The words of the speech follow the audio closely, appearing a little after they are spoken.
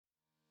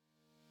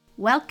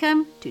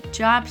Welcome to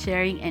Job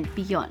Sharing and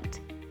Beyond,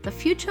 the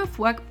Future of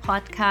Work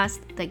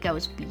podcast that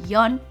goes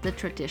beyond the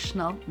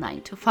traditional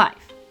 9 to 5.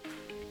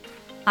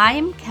 I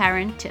am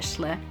Karen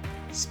Tischler,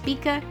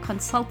 speaker,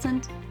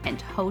 consultant,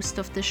 and host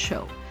of the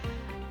show,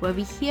 where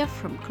we hear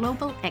from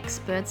global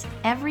experts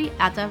every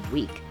other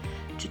week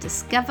to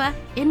discover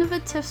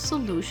innovative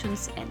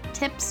solutions and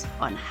tips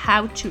on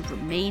how to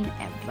remain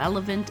a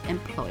relevant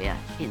employer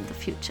in the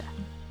future.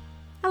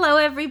 Hello,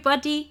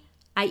 everybody.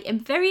 I am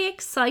very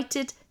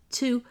excited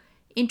to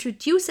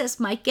introduce as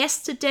my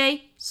guest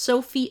today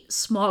Sophie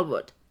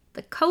Smallwood,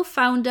 the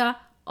co-founder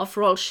of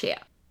Rollshare.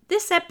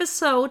 This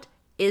episode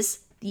is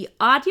the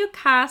audio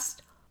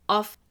cast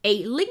of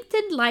a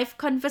LinkedIn Live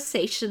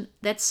conversation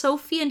that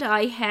Sophie and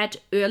I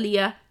had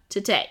earlier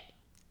today.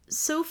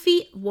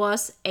 Sophie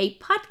was a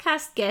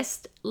podcast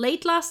guest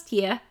late last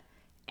year,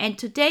 and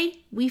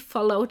today we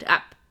followed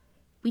up.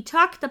 We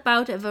talked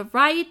about a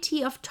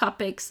variety of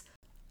topics,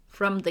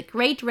 from the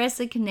Great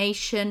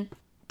Resignation,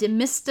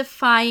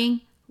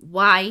 demystifying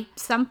why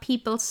some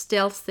people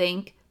still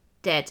think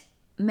that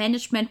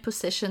management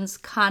positions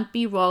can't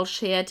be role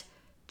shared,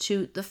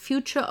 to the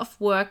future of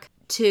work,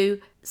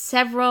 to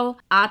several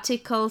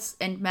articles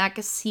and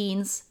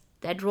magazines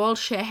that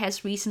Rollshare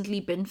has recently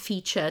been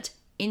featured,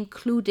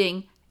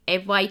 including a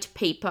white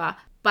paper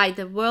by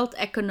the World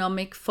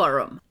Economic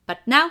Forum. But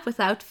now,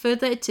 without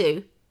further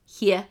ado,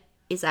 here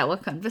is our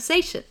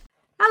conversation.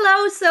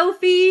 Hello,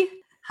 Sophie.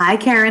 Hi,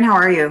 Karen. How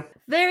are you?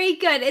 Very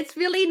good. It's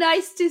really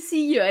nice to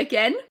see you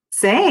again.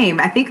 Same.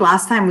 I think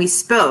last time we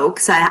spoke,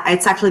 so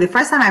it's actually the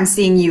first time I'm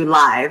seeing you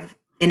live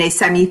in a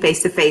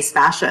semi-face-to-face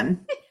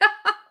fashion.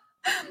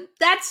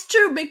 That's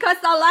true, because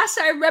the last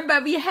I remember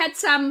we had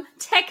some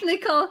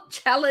technical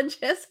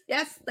challenges.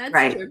 Yes, that's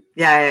right. True.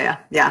 Yeah.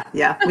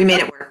 We made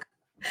it work.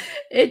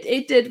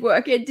 It did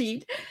work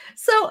indeed.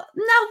 So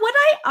now what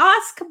I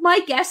ask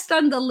my guest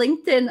on the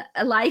LinkedIn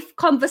Live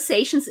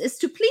conversations is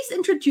to please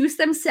introduce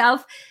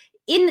themselves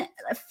in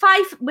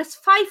five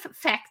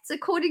facts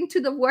according to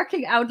the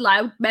Working Out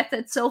Loud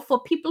method. So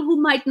for people who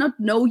might not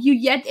know you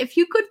yet, if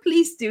you could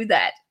please do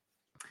that.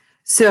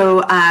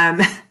 So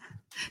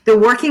the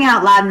Working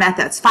Out Loud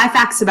methods, 5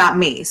 facts about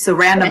me. So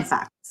random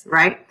facts,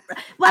 right?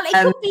 Well,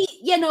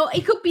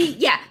 it could be,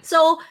 yeah.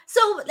 So,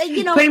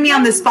 putting me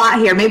on the spot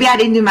here. Maybe I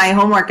didn't do my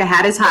homework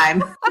ahead of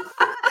time.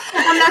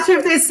 I'm not sure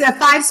if there's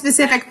 5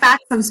 specific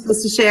facts I'm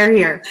supposed to share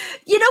here.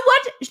 You know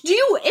what?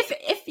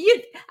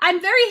 I'm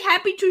very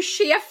happy to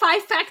share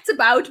 5 facts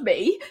about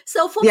me.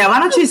 So why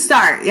don't you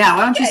start? Yeah,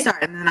 why don't you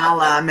start, and then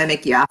I'll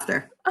mimic you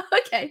after.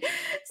 Okay.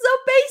 So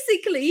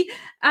basically,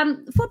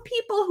 for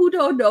people who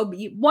don't know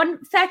me,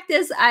 one fact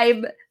is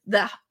I'm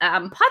the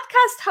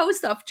podcast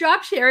host of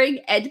Job Sharing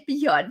and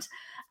Beyond.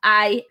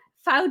 I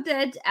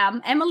founded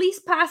Emily's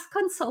Path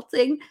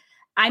Consulting.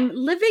 I'm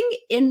living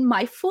in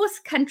my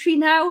 4th country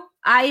now.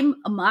 I'm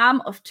a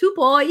mom of 2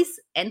 boys.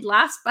 And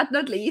last but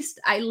not least,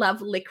 I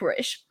love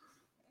licorice.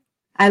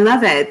 I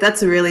love it.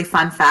 That's a really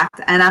fun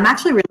fact. And I'm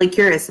actually really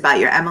curious about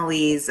your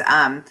Emily's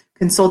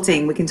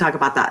consulting. We can talk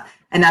about that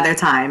another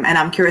time. And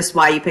I'm curious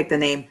why you picked the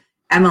name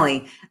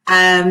Emily.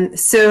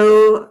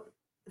 So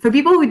for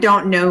people who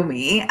don't know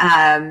me,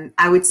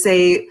 I would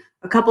say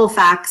a couple of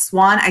facts.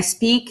 One, I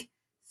speak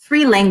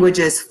 3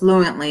 languages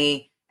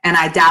fluently, and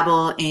I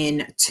dabble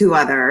in 2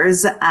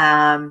 others,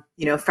 from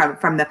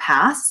the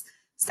past.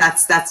 So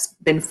that's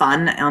been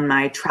fun on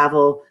my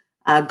travel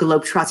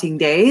globetrotting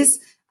days.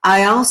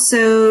 I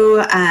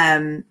also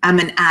am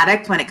an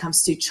addict when it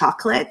comes to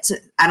chocolate.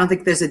 I don't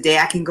think there's a day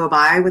I can go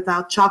by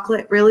without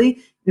chocolate,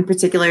 really. In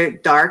particular,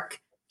 dark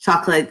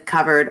chocolate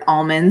covered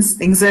almonds.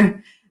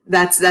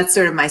 That's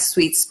sort of my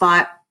sweet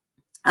spot.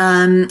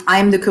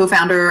 I'm the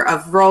co-founder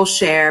of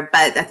Rollshare,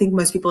 but I think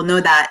most people know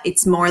that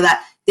it's more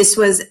that this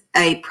was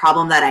a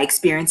problem that I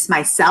experienced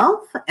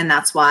myself, and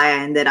that's why I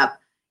ended up,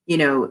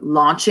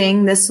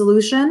 launching this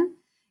solution.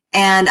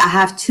 And I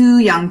have 2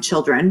 young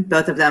children.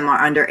 Both of them are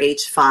under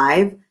age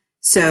 5.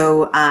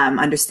 So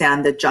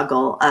understand the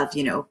juggle of,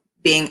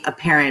 being a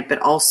parent, but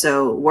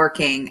also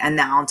working. And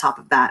now on top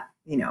of that,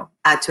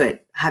 add to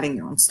it, having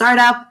your own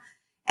startup.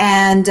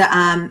 And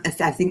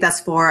I think that's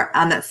 4.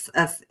 On a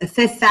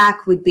 5th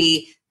fact would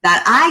be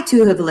that I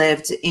too have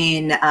lived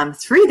in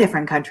 3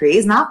 different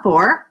countries, not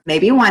 4.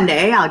 Maybe one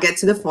day I'll get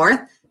to the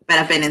 4th, but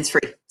I've been in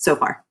 3 so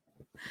far.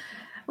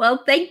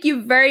 Well, thank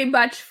you very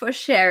much for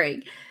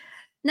sharing.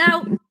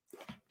 Now,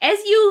 as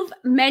you've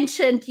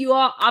mentioned, you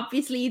are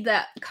obviously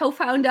the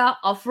co-founder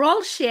of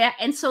Rollshare.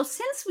 And so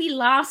since we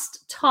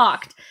last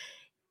talked,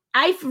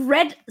 I've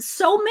read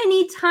so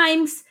many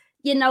times,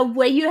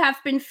 where you have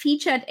been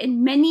featured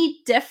in many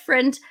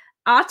different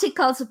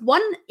articles.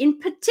 One in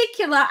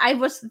particular, I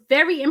was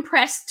very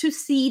impressed to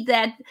see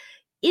that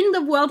in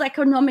the World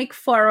Economic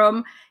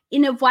Forum,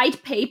 in a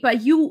white paper,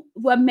 you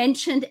were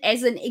mentioned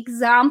as an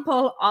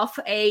example of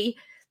a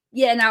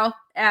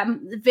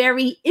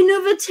very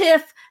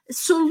innovative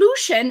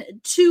solution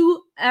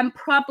to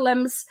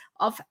problems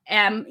of,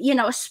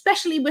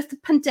 especially with the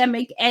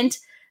pandemic and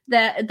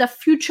the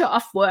future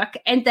of work.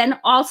 And then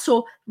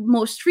also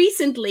most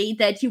recently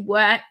that you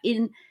were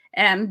in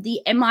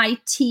the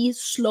MIT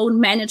Sloan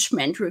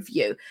Management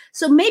Review.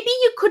 So maybe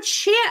you could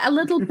share a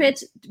little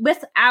bit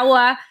with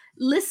our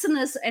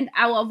listeners and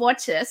our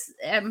watchers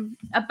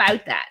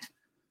about that.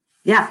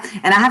 Yeah.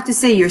 And I have to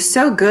say, you're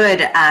so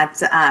good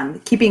at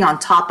keeping on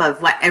top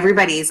of what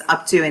everybody's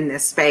up to in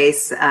this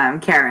space,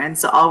 Karen.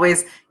 So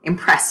always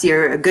impress.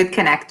 You're a good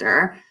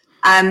connector.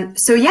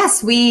 So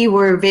yes, we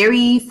were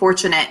very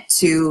fortunate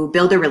to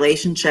build a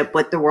relationship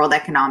with the World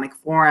Economic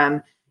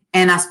Forum.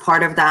 And as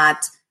part of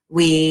that,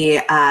 we,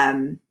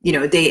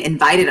 they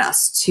invited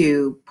us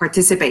to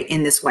participate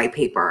in this white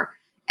paper,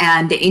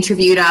 and they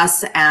interviewed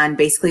us. And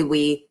basically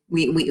we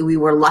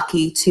were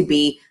lucky to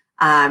be,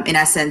 in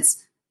essence,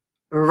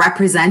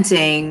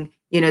 representing,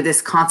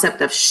 this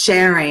concept of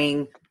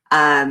sharing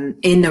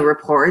in the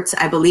report.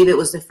 I believe it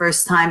was the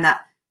first time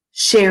that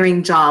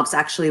sharing jobs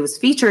actually was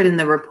featured in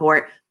the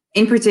report.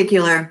 In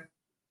particular,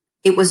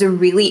 it was a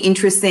really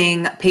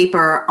interesting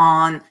paper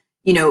on,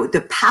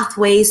 the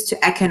pathways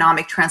to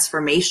economic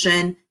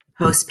transformation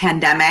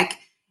post-pandemic,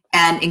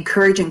 and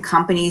encouraging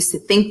companies to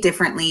think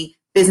differently,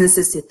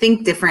 businesses to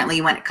think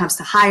differently when it comes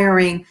to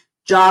hiring,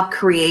 job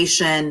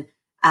creation,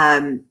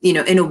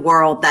 in a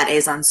world that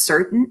is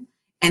uncertain.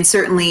 And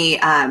certainly,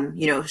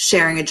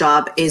 sharing a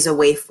job is a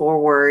way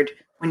forward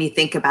when you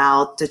think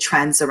about the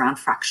trends around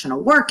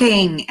fractional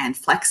working and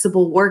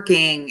flexible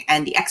working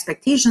and the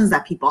expectations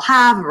that people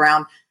have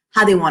around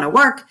how they want to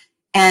work,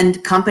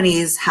 and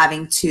companies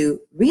having to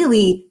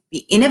really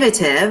be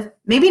innovative,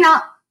 maybe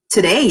not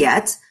today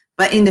yet,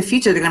 but in the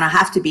future, they're going to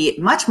have to be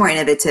much more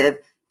innovative,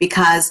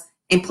 because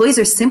employees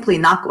are simply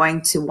not going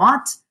to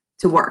want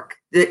to work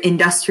the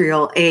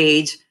industrial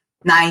age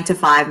 9 to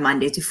 5,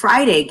 Monday to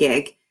Friday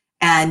gig.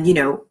 And,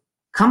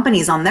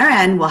 companies on their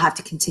end will have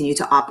to continue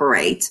to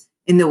operate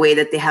in the way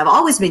that they have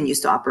always been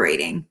used to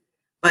operating,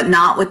 but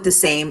not with the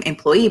same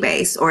employee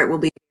base, or it will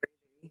be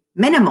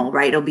minimal,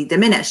 right? It'll be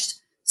diminished.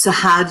 So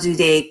how do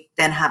they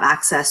then have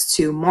access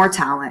to more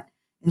talent?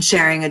 And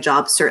sharing a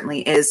job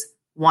certainly is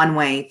one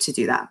way to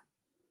do that.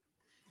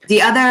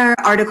 The other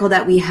article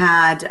that we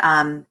had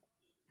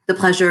the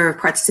pleasure of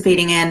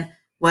participating in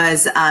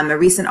was a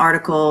recent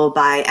article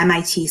by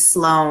MIT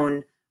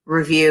Sloan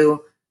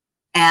Review,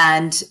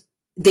 and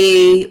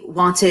they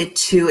wanted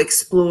to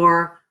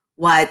explore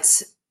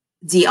what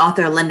the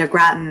author Linda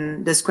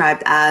Gratton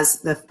described as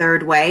the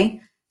third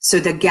way. So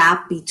the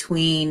gap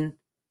between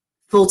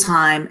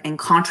full-time and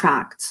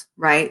contract,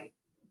 right?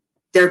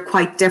 They're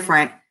quite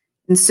different.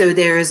 And so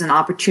there's an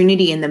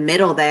opportunity in the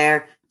middle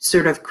there to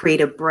sort of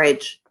create a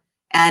bridge.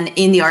 And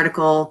in the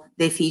article,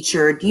 they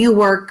featured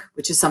U-Work,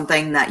 which is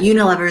something that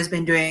Unilever has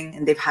been doing,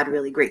 and they've had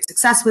really great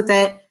success with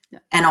it. Yeah.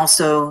 And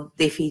also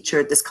they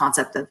featured this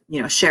concept of,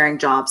 sharing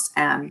jobs,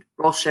 and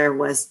RoleShare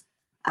was,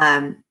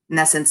 in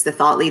essence, the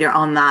thought leader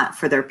on that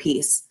for their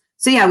piece.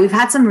 So yeah, we've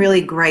had some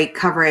really great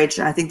coverage.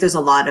 I think there's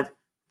a lot of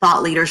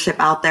thought leadership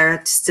out there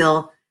to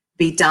still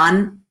be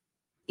done.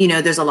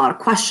 There's a lot of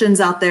questions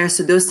out there.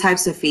 So those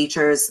types of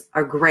features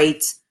are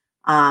great,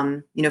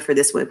 for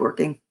this way of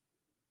working.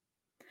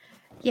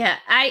 Yeah,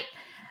 I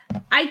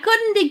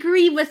couldn't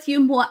agree with you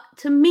more.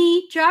 To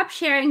me, job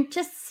sharing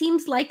just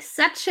seems like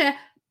such a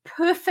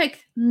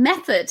perfect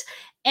method.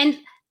 And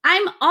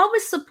I'm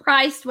always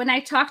surprised when I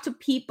talk to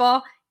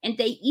people and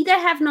they either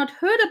have not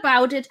heard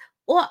about it,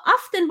 or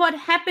often what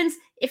happens,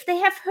 if they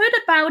have heard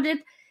about it,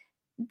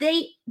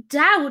 they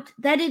doubt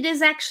that it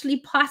is actually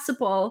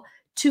possible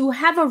to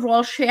have a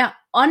role share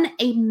on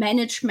a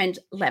management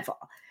level.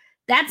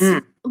 That's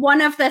one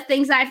of the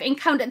things I've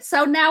encountered.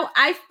 So now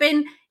I've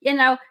been,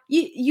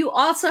 you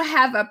also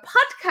have a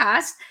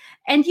podcast,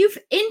 and you've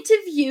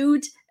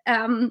interviewed,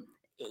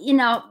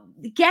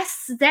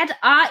 guests that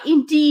are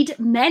indeed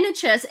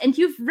managers, and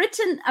you've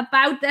written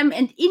about them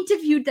and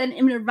interviewed them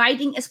in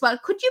writing as well.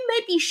 Could you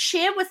maybe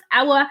share with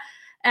our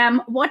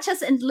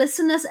watchers and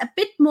listeners a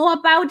bit more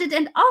about it?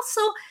 And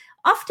also,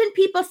 often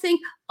people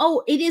think,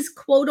 oh, it is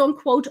quote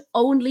unquote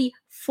only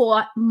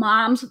for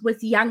moms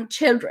with young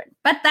children,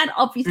 but that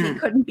obviously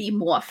couldn't be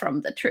more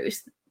from the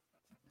truth.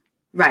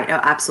 Right. Oh,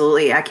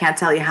 absolutely. I can't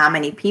tell you how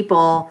many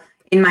people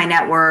in my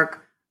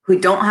network who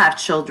don't have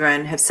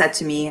children have said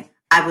to me,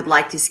 I would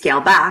like to scale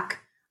back.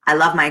 I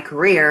love my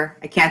career.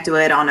 I can't do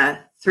it on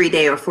a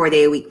 3-day or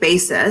 4-day a week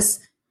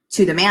basis.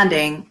 Too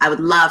demanding. I would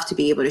love to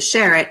be able to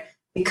share it,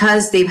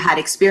 because they've had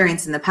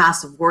experience in the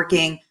past of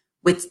working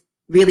with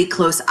really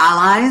close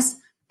allies.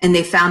 And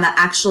they found that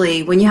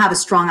actually when you have a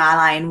strong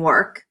ally in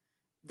work,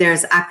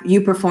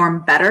 you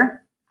perform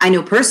better. I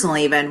know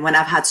personally, even when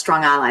I've had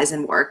strong allies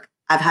in work,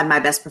 I've had my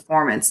best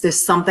performance.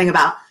 There's something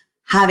about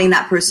having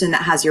that person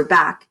that has your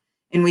back.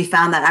 And we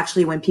found that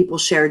actually when people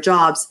share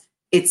jobs,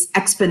 it's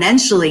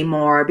exponentially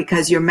more,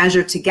 because you're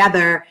measured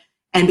together.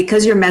 And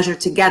because you're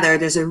measured together,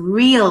 there's a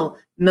real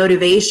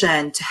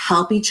motivation to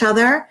help each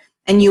other.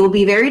 And you will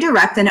be very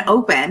direct and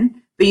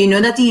open, but you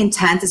know that the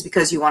intent is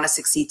because you want to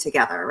succeed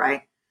together,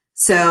 right?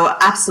 So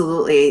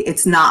absolutely,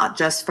 it's not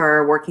just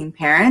for working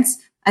parents.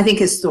 I think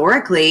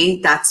historically,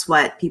 that's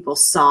what people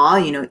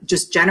saw,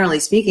 just generally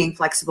speaking,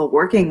 flexible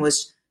working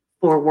was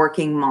for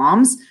working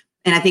moms.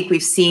 And I think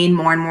we've seen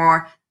more and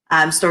more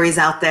stories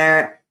out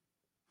there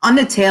on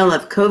the tail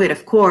of COVID,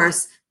 of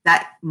course,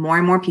 that more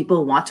and more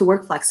people want to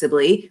work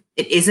flexibly.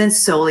 It isn't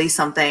solely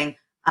something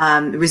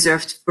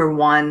reserved for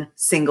one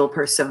single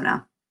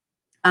persona.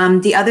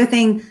 The other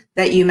thing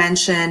that you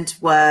mentioned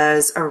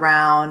was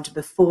around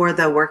before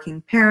the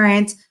working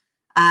parent.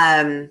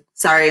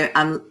 Sorry,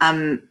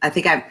 I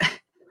think I'm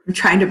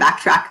trying to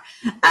backtrack.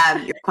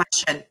 Your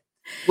question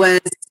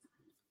was,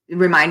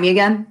 remind me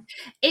again.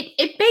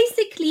 It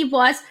basically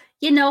was,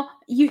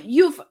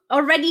 you've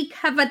already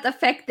covered the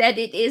fact that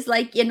it is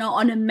like,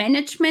 on a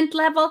management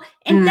level,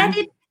 and that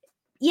it,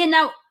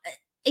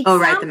 oh,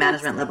 right, the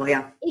management level,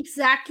 yeah.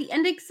 Exactly.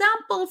 And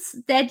examples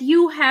that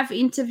you have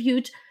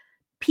interviewed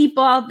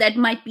people that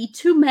might be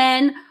two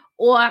men,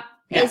 or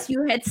as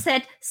you had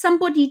said,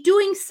 somebody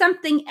doing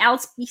something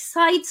else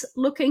besides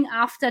looking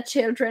after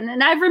children.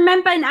 And I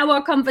remember in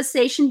our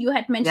conversation, you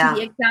had mentioned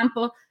the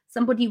example,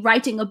 somebody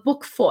writing a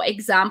book, for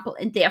example,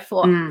 and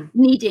therefore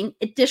needing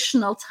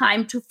additional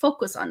time to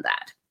focus on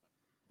that.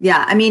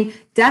 Yeah, I mean,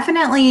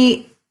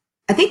 definitely,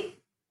 I think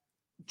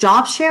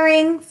job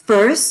sharing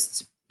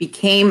first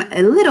became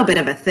a little bit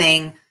of a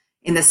thing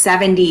in the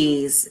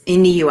 70s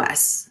in the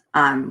US,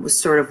 was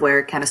sort of where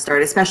it kind of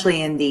started,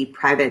 especially in the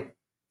private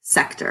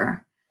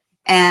sector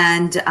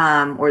and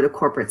or the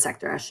corporate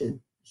sector, I should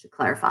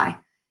clarify.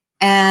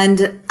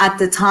 And at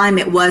the time,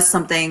 it was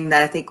something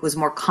that I think was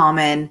more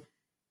common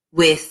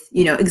with,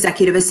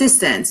 executive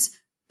assistants,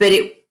 but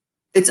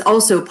it's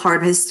also part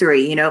of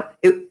history.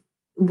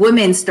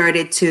 Women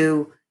started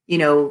to,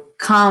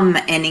 come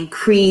and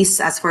increase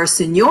as far as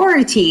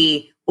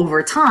seniority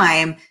over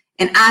time.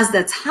 And as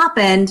that's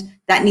happened,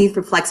 that need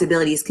for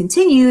flexibility has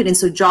continued. And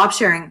so job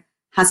sharing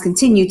has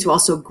continued to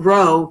also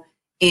grow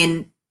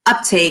in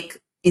uptake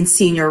in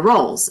senior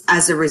roles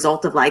as a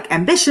result of like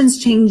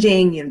ambitions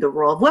changing, the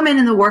role of women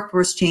in the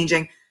workforce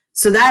changing.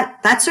 So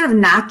that sort of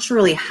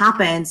naturally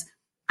happens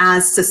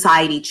as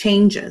society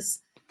changes.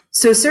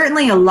 So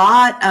certainly a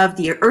lot of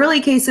the early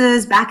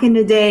cases back in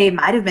the day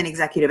might have been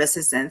executive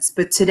assistants,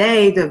 but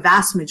today the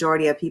vast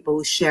majority of people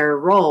who share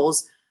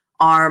roles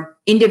are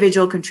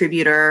individual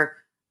contributor,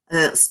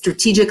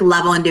 strategic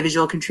level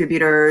individual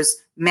contributors,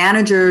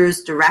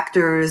 managers,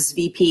 directors,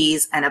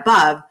 VPs, and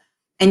above.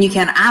 And you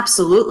can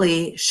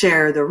absolutely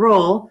share the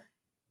role.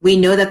 We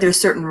know that there's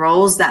certain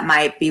roles that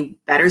might be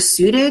better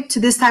suited to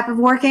this type of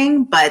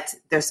working, but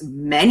there's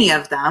many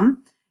of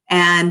them.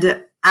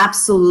 And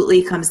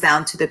absolutely comes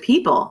down to the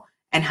people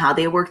and how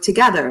they work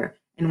together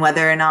and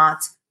whether or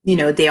not,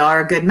 they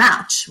are a good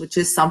match, which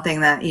is something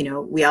that,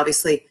 we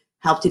obviously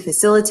help to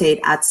facilitate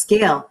at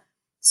scale.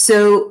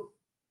 So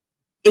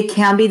it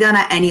can be done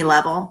at any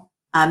level.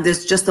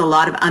 There's just a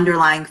lot of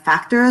underlying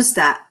factors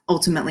that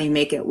ultimately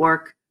make it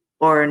work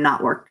or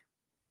not work.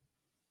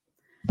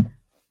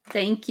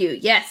 Thank you.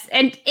 Yes.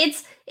 And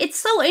it's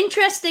so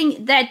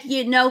interesting that,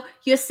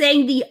 you're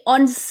saying the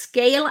on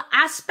scale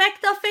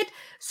aspect of it.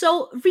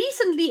 So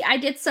recently I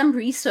did some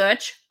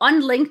research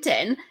on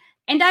LinkedIn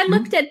and I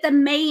looked at the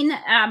main,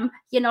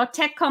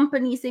 tech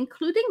companies,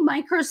 including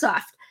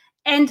Microsoft,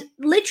 and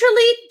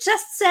literally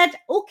just said,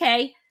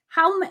 okay,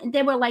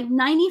 there were like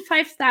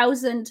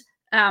 95,000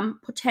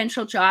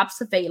 potential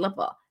jobs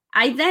available.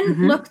 I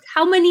then looked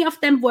how many of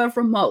them were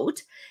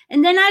remote.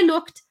 And then I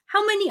looked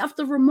how many of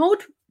the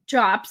remote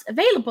jobs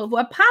available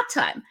were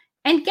part-time.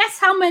 And guess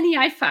how many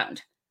I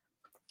found?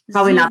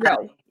 Probably Zero. Not that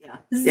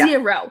many.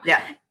 Zero.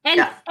 Yeah.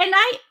 And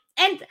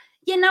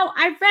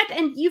I read,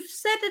 and you've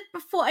said it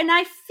before, and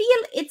I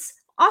feel it's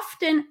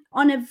often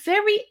on a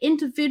very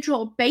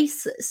individual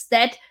basis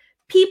that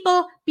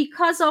people,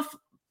 because of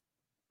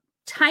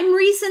time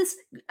reasons,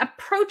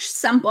 approach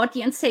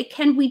somebody and say,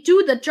 can we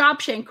do the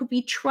job sharing? Could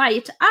we try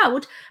it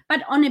out?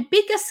 But on a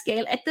bigger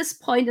scale at this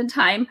point in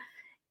time,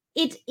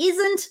 it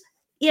isn't,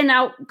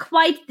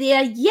 quite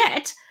there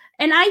yet.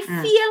 And I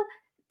feel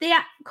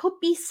there could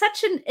be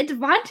such an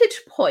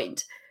advantage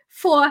point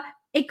for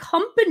a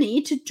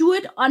company to do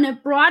it on a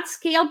broad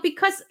scale,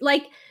 because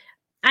like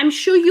I'm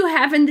sure you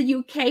have in the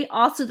UK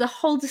also the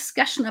whole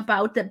discussion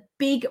about the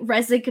big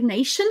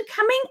resignation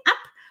coming up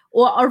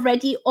or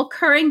already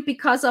occurring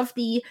because of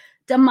the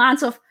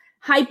demands of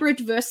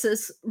hybrid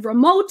versus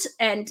remote.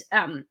 And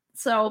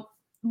so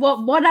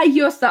what are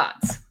your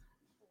thoughts?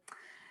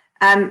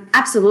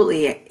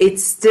 Absolutely.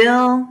 It's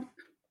still,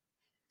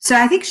 so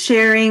I think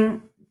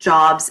sharing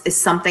jobs is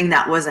something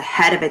that was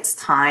ahead of its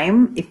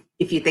time.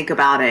 If you think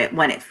about it,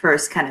 when it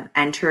first kind of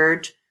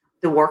entered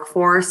the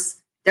workforce,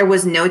 there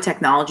was no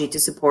technology to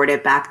support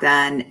it back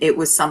then. It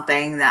was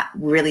something that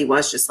really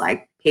was just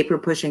like paper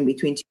pushing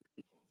between two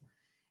people.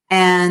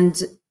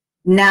 And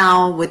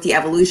now with the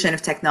evolution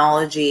of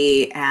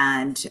technology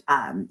and,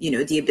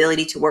 the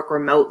ability to work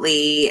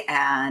remotely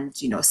and,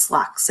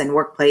 Slacks and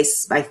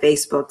Workplace by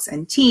Facebooks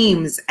and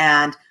Teams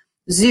and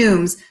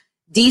Zooms,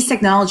 these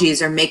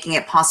technologies are making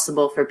it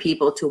possible for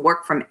people to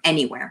work from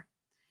anywhere.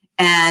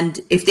 And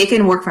if they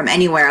can work from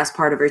anywhere as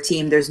part of our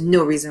team, there's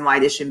no reason why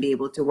they shouldn't be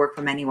able to work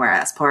from anywhere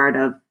as part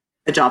of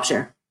a job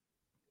share.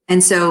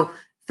 And so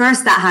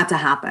first that had to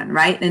happen,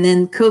 right? And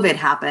then COVID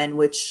happened,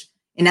 which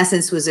in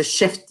essence was a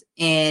shift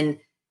in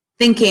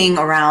thinking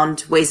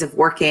around ways of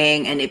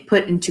working, and it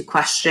put into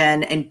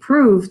question and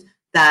proved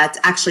that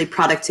actually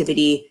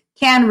productivity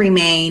can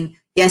remain.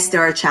 Yes,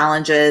 there are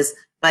challenges,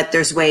 but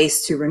there's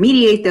ways to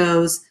remediate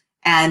those.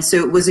 And so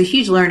it was a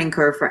huge learning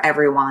curve for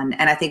everyone.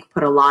 And I think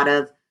put a lot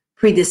of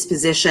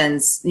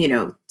predispositions,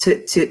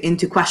 to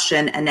into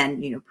question, and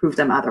then, prove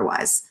them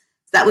otherwise.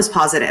 So that was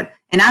positive.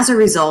 And as a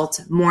result,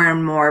 more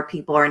and more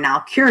people are now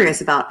curious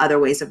about other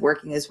ways of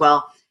working as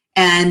well.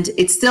 And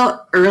it's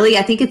still early.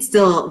 I think it's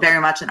still very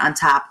much an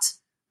untapped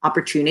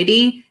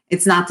opportunity.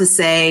 It's not to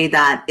say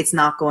that it's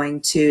not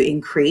going to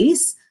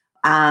increase,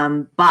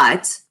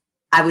 but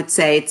I would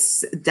say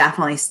it's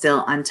definitely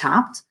still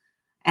untapped.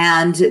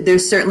 And there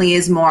certainly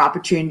is more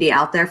opportunity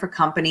out there for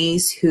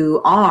companies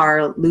who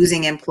are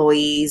losing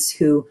employees,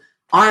 who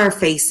are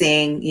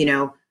facing,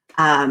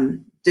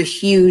 the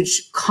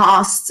huge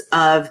cost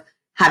of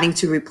having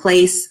to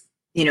replace,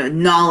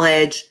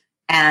 knowledge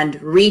and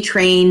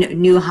retrain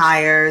new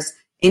hires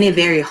in a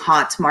very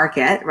hot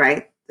market,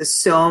 right? There's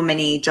so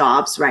many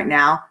jobs right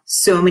now,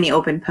 so many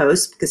open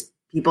posts because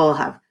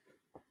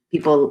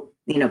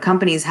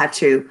companies had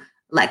to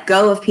let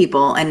go of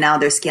people, and now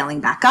they're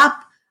scaling back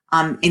up.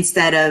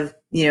 Instead of,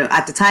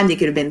 at the time they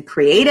could have been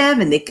creative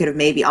and they could have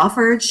maybe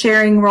offered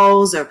sharing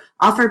roles or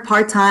offered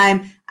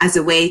part-time as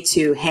a way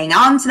to hang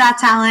on to that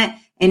talent.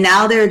 And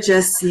now they're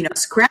just,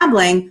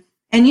 scrambling.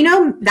 And,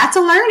 that's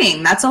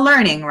a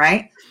learning,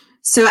 right?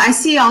 So I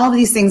see all of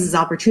these things as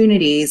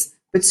opportunities,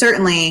 but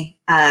certainly,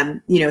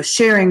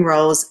 sharing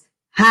roles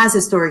has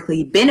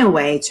historically been a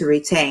way to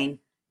retain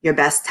your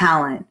best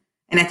talent.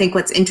 And I think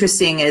what's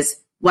interesting is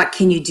what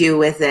can you do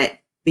with it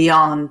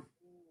beyond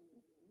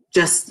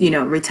just,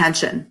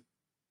 retention.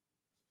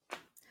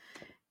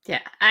 Yeah,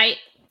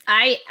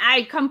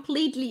 I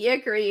completely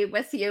agree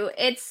with you.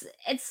 It's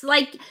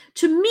like,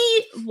 to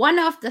me, one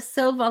of the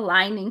silver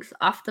linings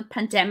of the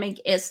pandemic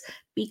is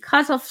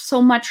because of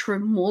so much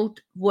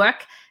remote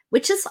work,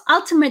 which is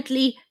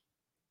ultimately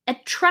a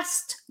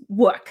trust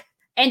work.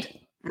 And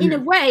in a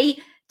way,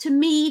 to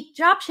me,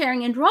 job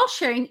sharing and role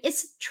sharing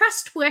is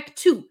trust work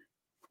too,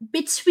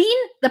 between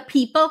the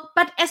people,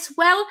 but as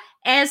well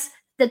as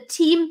the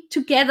team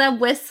together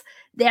with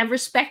their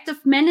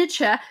respective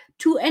manager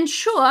to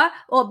ensure,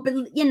 or,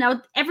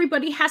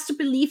 everybody has to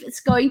believe it's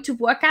going to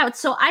work out.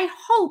 So I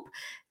hope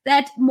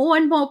that more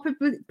and more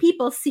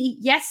people see,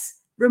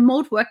 yes,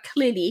 remote work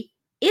clearly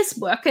is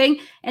working.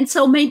 And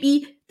so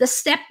maybe the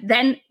step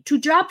then to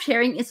job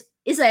sharing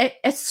is a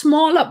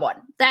smaller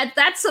one.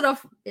 That's sort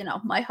of,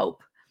 my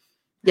hope.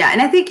 Yeah.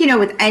 And I think,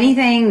 with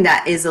anything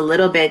that is a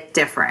little bit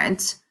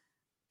different,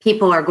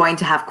 people are going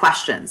to have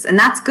questions, and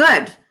that's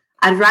good.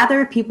 I'd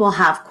rather people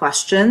have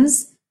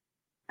questions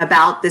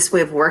about this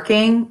way of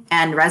working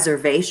and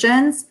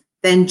reservations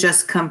than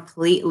just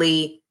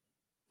completely,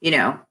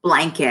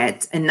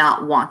 blanket and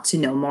not want to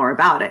know more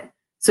about it.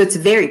 So it's a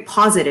very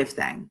positive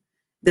thing.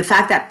 The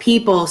fact that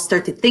people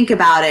start to think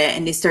about it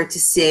and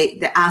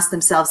they ask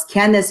themselves,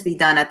 can this be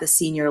done at the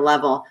senior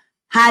level?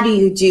 How do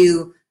you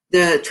do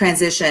the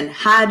transition?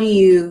 How do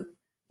you,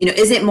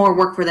 is it more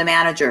work for the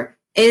manager?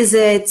 Is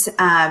it,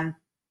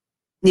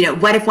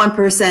 what if one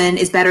person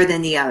is better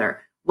than the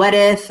other? What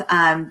if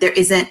there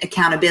isn't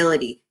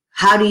accountability?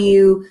 How do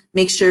you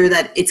make sure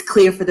that it's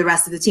clear for the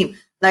rest of the team?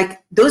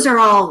 Like, those are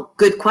all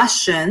good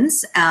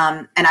questions,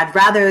 and I'd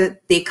rather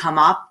they come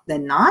up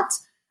than not.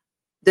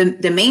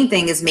 The main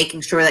thing is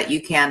making sure that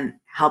you can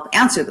help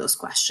answer those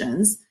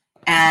questions.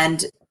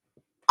 And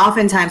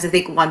oftentimes, I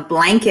think one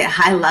blanket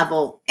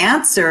high-level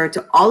answer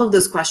to all of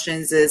those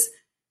questions is,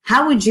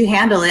 how would you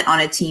handle it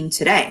on a team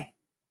today?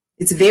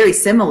 It's very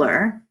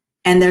similar,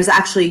 and there's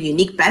actually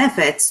unique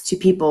benefits to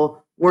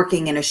people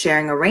working in a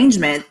sharing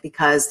arrangement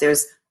because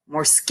there's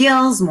more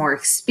skills, more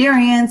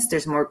experience,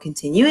 there's more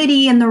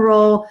continuity in the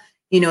role,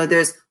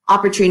 there's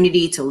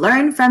opportunity to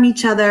learn from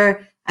each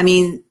other. I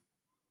mean,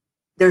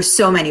 there's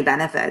so many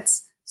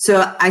benefits.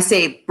 So I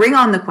say, bring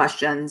on the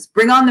questions,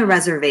 bring on the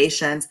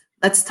reservations,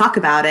 let's talk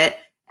about it.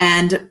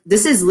 And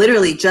this is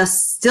literally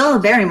just still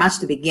very much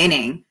the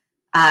beginning.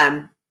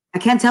 I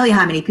can't tell you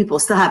how many people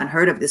still haven't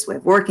heard of this way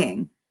of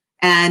working.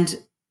 And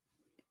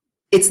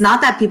it's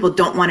not that people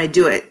don't want to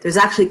do it. There's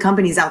actually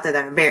companies out there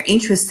that are very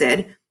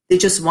interested. They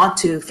just want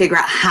to figure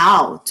out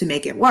how to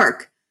make it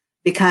work.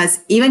 Because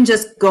even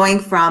just going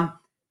from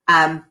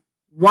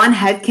one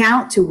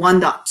headcount to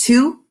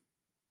 1.2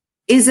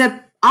 is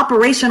an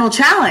operational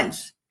challenge.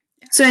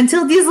 So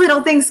until these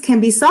little things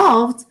can be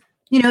solved,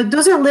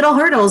 those are little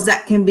hurdles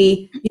that can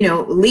be,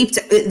 leaped,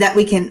 that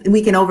we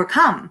can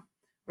overcome,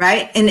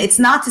 right? And it's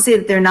not to say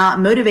that they're not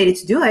motivated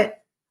to do it.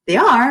 They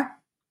are.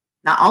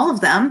 Not all of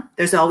them.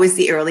 There's always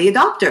the early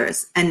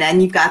adopters, and then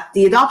you've got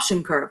the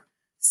adoption curve.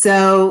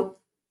 So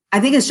I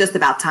think it's just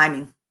about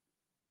timing.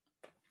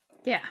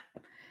 Yeah.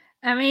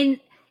 I mean,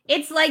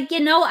 it's like,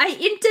 I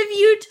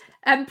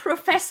interviewed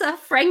Professor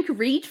Frank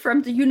Reed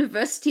from the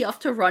University of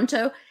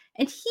Toronto,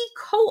 and he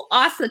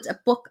co-authored a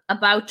book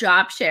about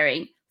job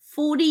sharing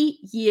 40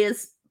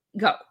 years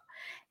ago.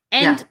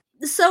 And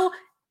so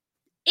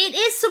it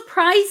is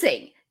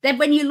surprising that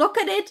when you look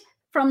at it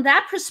from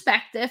that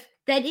perspective,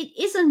 that it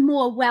isn't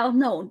more well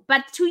known.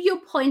 But to your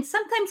point,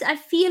 sometimes I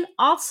feel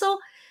also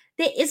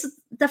there is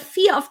the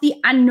fear of the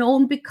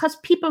unknown because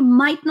people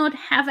might not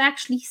have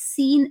actually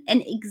seen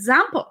an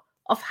example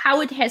of how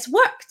it has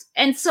worked.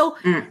 And so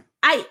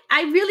I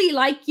really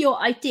like your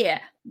idea.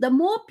 The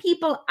more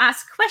people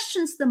ask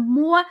questions, the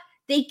more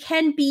they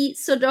can be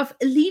sort of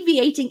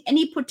alleviating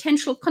any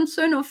potential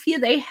concern or fear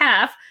they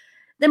have,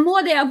 the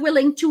more they are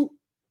willing to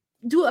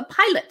do a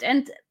pilot.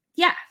 And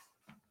yeah.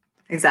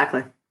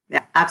 Exactly.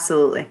 Yeah,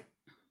 absolutely.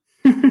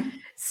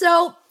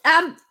 So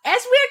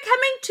as we're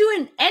coming to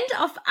an end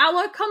of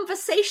our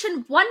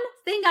conversation, one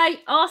thing I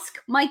ask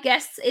my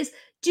guests is,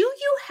 do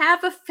you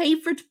have a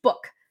favorite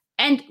book?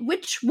 And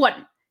which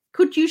one?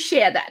 Could you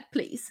share that,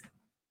 please?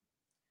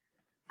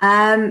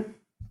 I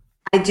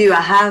do.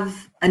 I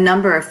have a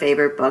number of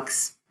favorite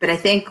books, but I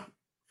think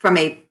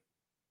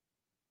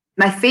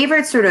my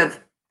favorite sort of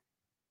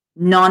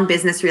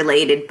non-business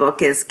related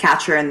book is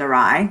Catcher in the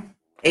Rye.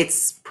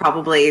 It's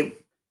probably,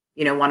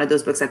 one of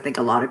those books I think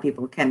a lot of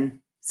people can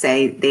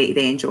say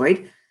they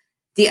enjoyed.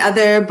 The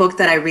other book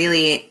that I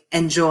really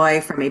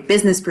enjoy from a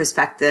business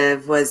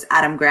perspective was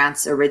Adam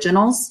Grant's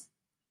Originals.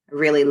 I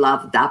really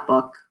loved that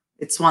book.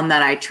 It's one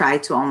that I try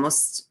to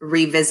almost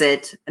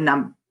revisit,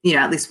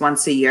 at least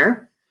once a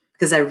year,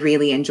 because I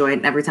really enjoy it.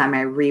 And every time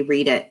I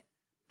reread it,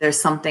 there's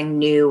something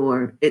new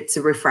or it's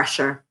a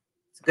refresher.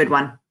 It's a good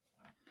one.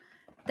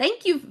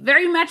 Thank you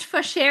very much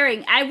for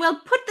sharing. I will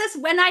put this,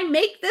 when I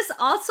make this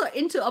also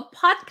into a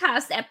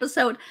podcast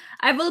episode,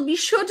 I will be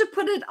sure to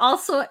put it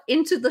also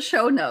into the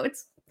show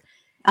notes.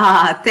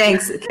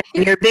 Thanks.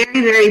 You're a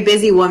very, very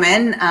busy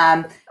woman.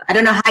 I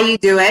don't know how you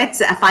do it,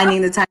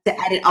 finding the time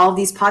to edit all of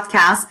these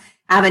podcasts.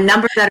 I have a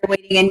number that are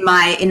waiting in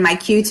my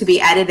queue to be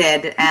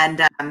edited,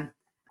 and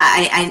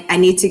I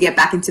need to get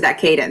back into that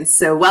cadence.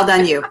 So well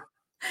done, you.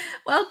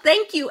 Well,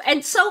 thank you.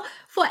 And so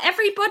for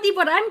everybody,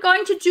 what I'm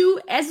going to do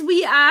as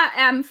we are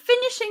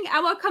finishing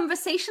our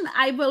conversation,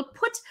 I will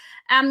put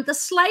the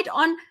slide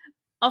on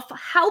of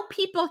how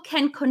people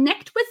can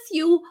connect with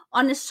you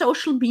on a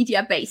social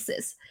media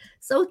basis.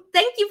 So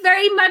thank you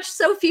very much,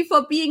 Sophie,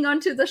 for being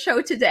onto the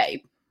show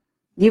today.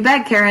 You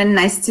bet, Karen.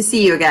 Nice to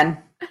see you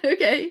again.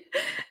 Okay.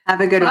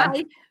 Have a good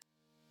one.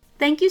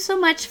 Thank you so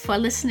much for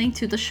listening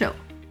to the show.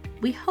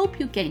 We hope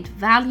you gained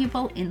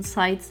valuable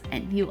insights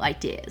and new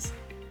ideas.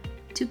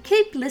 To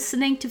keep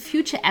listening to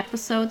future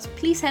episodes,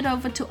 please head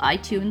over to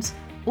iTunes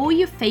or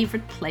your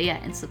favorite player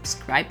and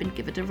subscribe and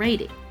give it a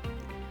rating.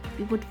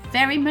 We would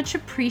very much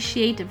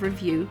appreciate a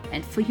review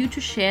and for you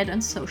to share it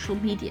on social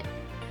media,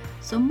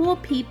 so more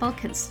people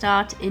can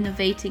start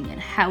innovating in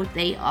how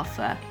they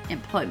offer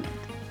employment.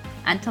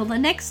 Until the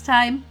next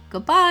time,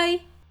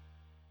 goodbye!